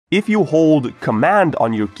If you hold Command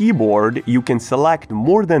on your keyboard, you can select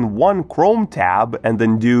more than one Chrome tab and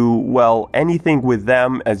then do, well, anything with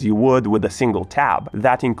them as you would with a single tab.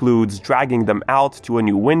 That includes dragging them out to a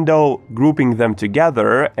new window, grouping them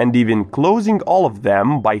together, and even closing all of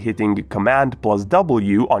them by hitting Command plus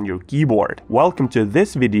W on your keyboard. Welcome to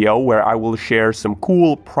this video where I will share some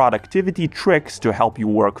cool productivity tricks to help you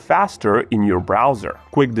work faster in your browser.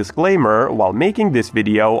 Quick disclaimer, while making this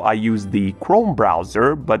video, I use the Chrome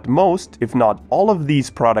browser, but most, if not all of these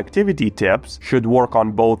productivity tips should work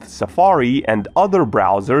on both Safari and other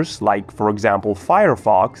browsers like, for example,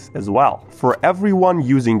 Firefox as well. For everyone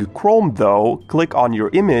using Chrome though, click on your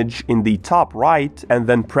image in the top right and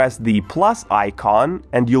then press the plus icon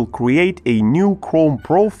and you'll create a new Chrome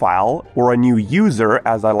profile, or a new user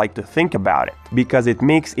as I like to think about it, because it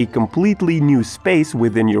makes a completely new space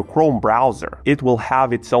within your Chrome browser. It will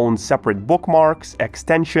have its own separate bookmarks,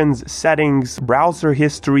 extensions, settings, browser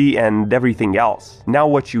history, and everything else. Now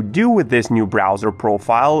what you do with this new browser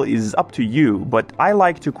profile is up to you, but I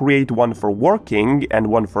like to create one for working and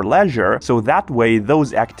one for leisure, so that way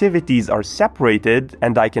those activities are separated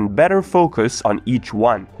and I can better focus on each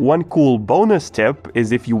one. One cool bonus tip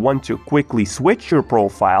is if you want to quickly switch your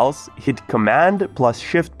profiles, hit Command plus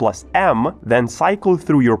Shift plus M, then cycle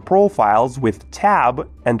through your profiles with Tab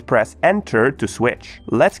and press Enter to switch.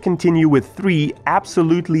 Let's continue with 3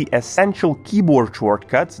 absolutely essential keyboard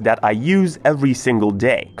shortcuts that I use every single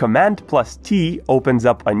day. Command plus T opens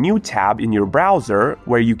up a new tab in your browser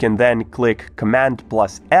where you can then click Command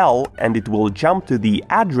plus L and it will jump to the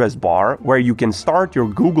address bar where you can start your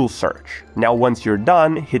Google search. Now once you're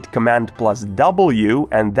done, hit Command plus W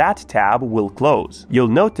and that tab will close. You'll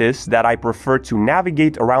notice that I prefer to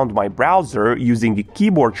navigate around my browser using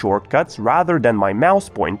keyboard shortcuts rather than my mouse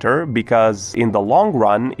pointer, because in the long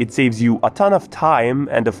run it saves you a ton of time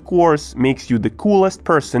and of course makes you the coolest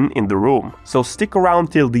person in the room. So stick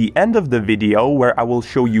around till the end of the video where I will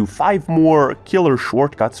show you 5 more killer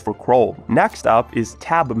shortcuts for Chrome. Next up is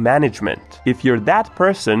tab management. If you're that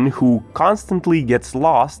person who constantly gets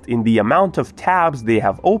lost in the amount of tabs they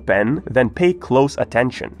have open, then pay close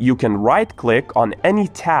attention. You can right-click on any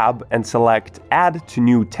tab and select Add to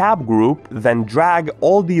New Tab Group, then drag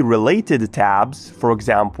all the related tabs, for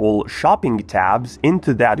example shopping tabs,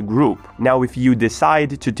 into that group. Now if you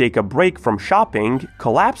decide to take a break from shopping,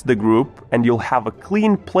 collapse the group and you'll have a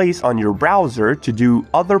clean place on your browser to do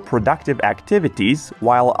other productive activities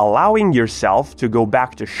while allowing yourself to go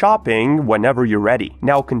back to shopping whenever you're ready.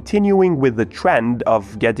 Now continuing with the trend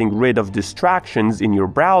of getting rid of distractions in your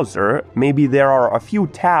browser, maybe there are a few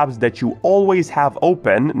tabs that you always have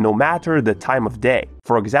open no matter the time of day.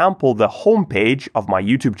 For example, the homepage of my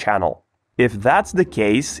YouTube channel. If that's the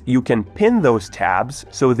case, you can pin those tabs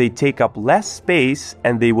so they take up less space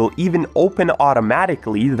and they will even open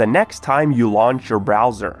automatically the next time you launch your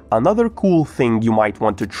browser. Another cool thing you might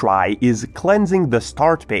want to try is cleansing the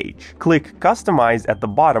start page. Click Customize at the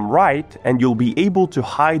bottom right and you'll be able to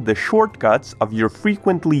hide the shortcuts of your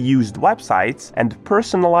frequently used websites and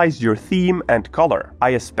personalize your theme and color.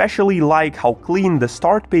 I especially like how clean the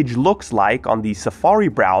start page looks like on the Safari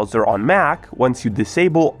browser on Mac once you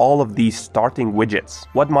disable all of these starting widgets.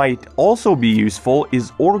 What might also be useful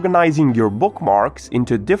is organizing your bookmarks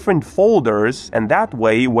into different folders, and that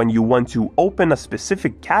way when you want to open a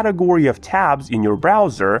specific category of tabs in your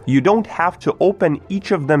browser, you don't have to open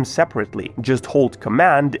each of them separately. Just hold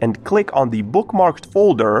Command and click on the bookmarked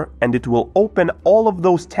folder and it will open all of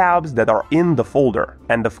those tabs that are in the folder.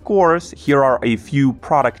 And of course, here are a few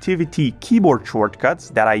productivity keyboard shortcuts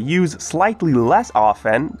that I use slightly less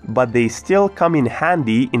often, but they still come in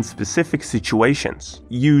handy in specific situations.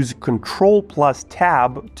 Use Ctrl plus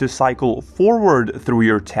Tab to cycle forward through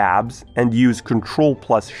your tabs and use Ctrl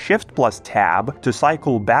plus Shift plus Tab to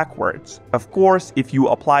cycle backwards. Of course, if you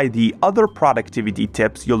apply the other productivity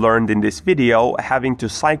tips you learned in this video, having to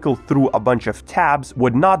cycle through a bunch of tabs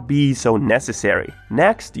would not be so necessary.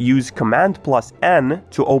 Next, use Command plus N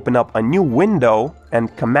to open up a new window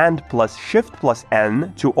and Command plus Shift plus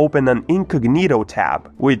N to open an incognito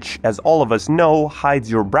tab, which, as all of us know, hides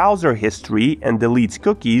your browser history and deletes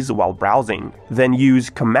cookies while browsing. Then use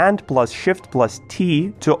Command plus Shift plus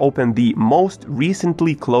T to open the most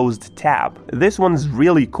recently closed tab. This one's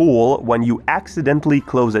really cool when you accidentally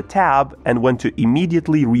close a tab and want to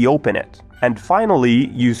immediately reopen it. And finally,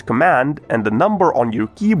 use Command and the number on your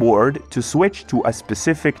keyboard to switch to a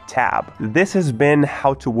specific tab. This has been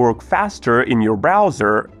how to work faster in your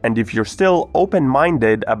browser, and if you're still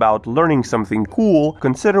open-minded about learning something cool,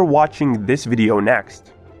 consider watching this video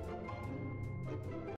next.